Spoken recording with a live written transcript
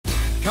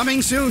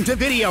Coming soon to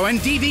video and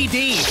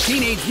DVD,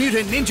 Teenage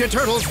Mutant Ninja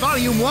Turtles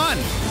Volume 1.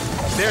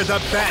 They're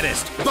the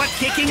baddest,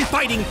 butt-kicking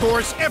fighting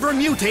force ever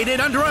mutated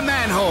under a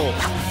manhole.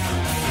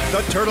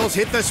 The Turtles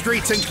hit the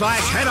streets and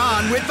clash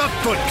head-on with the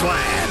Foot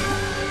Clan.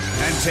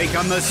 And take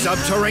on the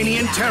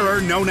subterranean terror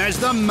known as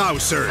the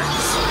Mousers.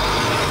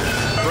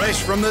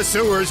 Fresh from the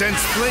sewers and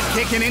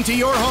split-kicking into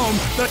your home,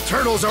 the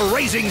Turtles are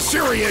raising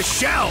serious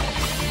shell.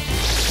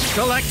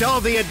 Collect all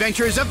the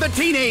adventures of the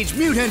Teenage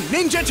Mutant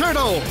Ninja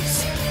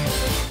Turtles.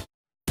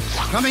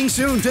 Coming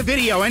soon to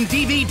video and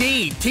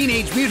DVD,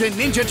 Teenage Mutant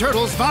Ninja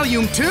Turtles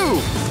Volume 2.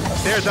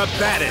 They're the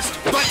baddest,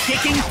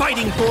 butt-kicking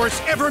fighting force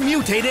ever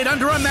mutated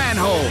under a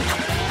manhole.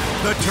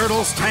 The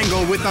Turtles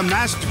tangle with the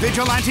masked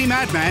vigilante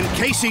madman,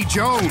 Casey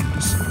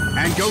Jones,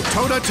 and go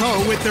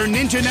toe-to-toe with their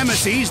ninja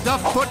nemesis, the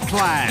Foot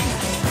Clan.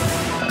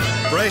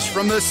 Fresh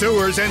from the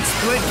sewers and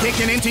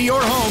split-kicking into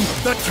your home,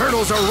 the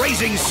Turtles are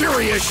raising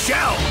serious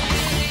shell.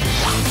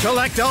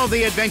 Collect all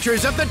the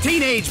adventures of the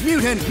Teenage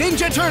Mutant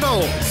Ninja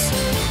Turtles.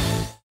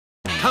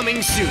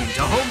 Coming soon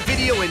to home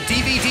video and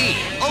DVD,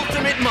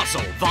 Ultimate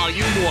Muscle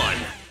Volume 1.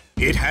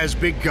 It has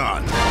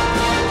begun.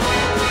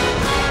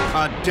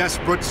 A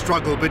desperate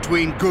struggle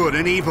between good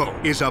and evil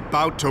is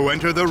about to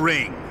enter the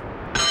ring.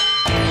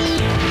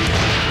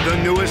 The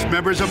newest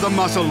members of the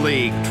Muscle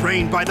League,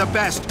 trained by the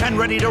best and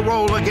ready to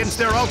roll against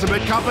their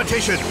ultimate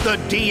competition, the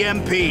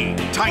DMP.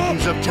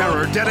 Titans of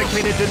terror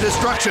dedicated to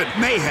destruction,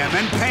 mayhem,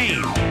 and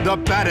pain. The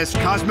baddest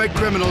cosmic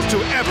criminals to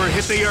ever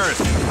hit the earth.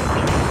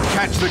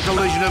 Catch the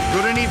collision of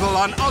good and evil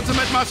on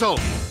Ultimate Muscle.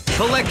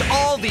 Collect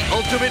all the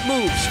ultimate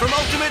moves from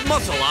Ultimate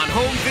Muscle on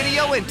home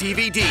video and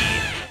DVD.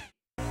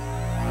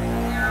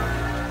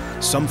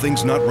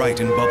 Something's not right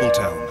in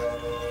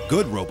Bubbletown.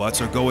 Good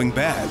robots are going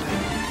bad.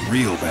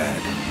 Real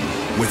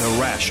bad. With a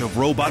rash of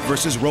robot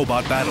versus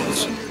robot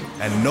battles.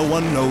 And no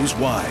one knows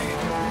why.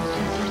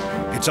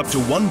 It's up to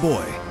one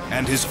boy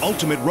and his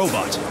ultimate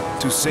robot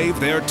to save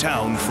their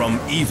town from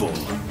evil.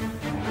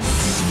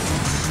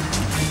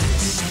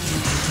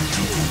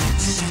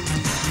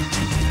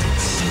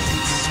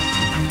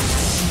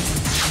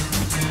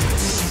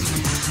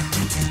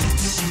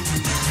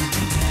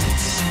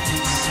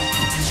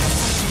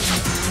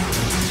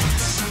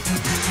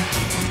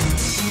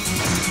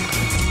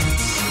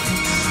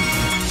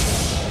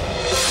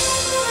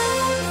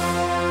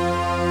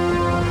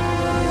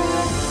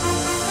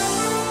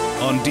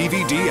 On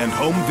DVD and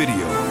home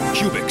video,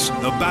 Cubix,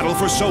 The Battle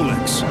for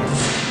Solix.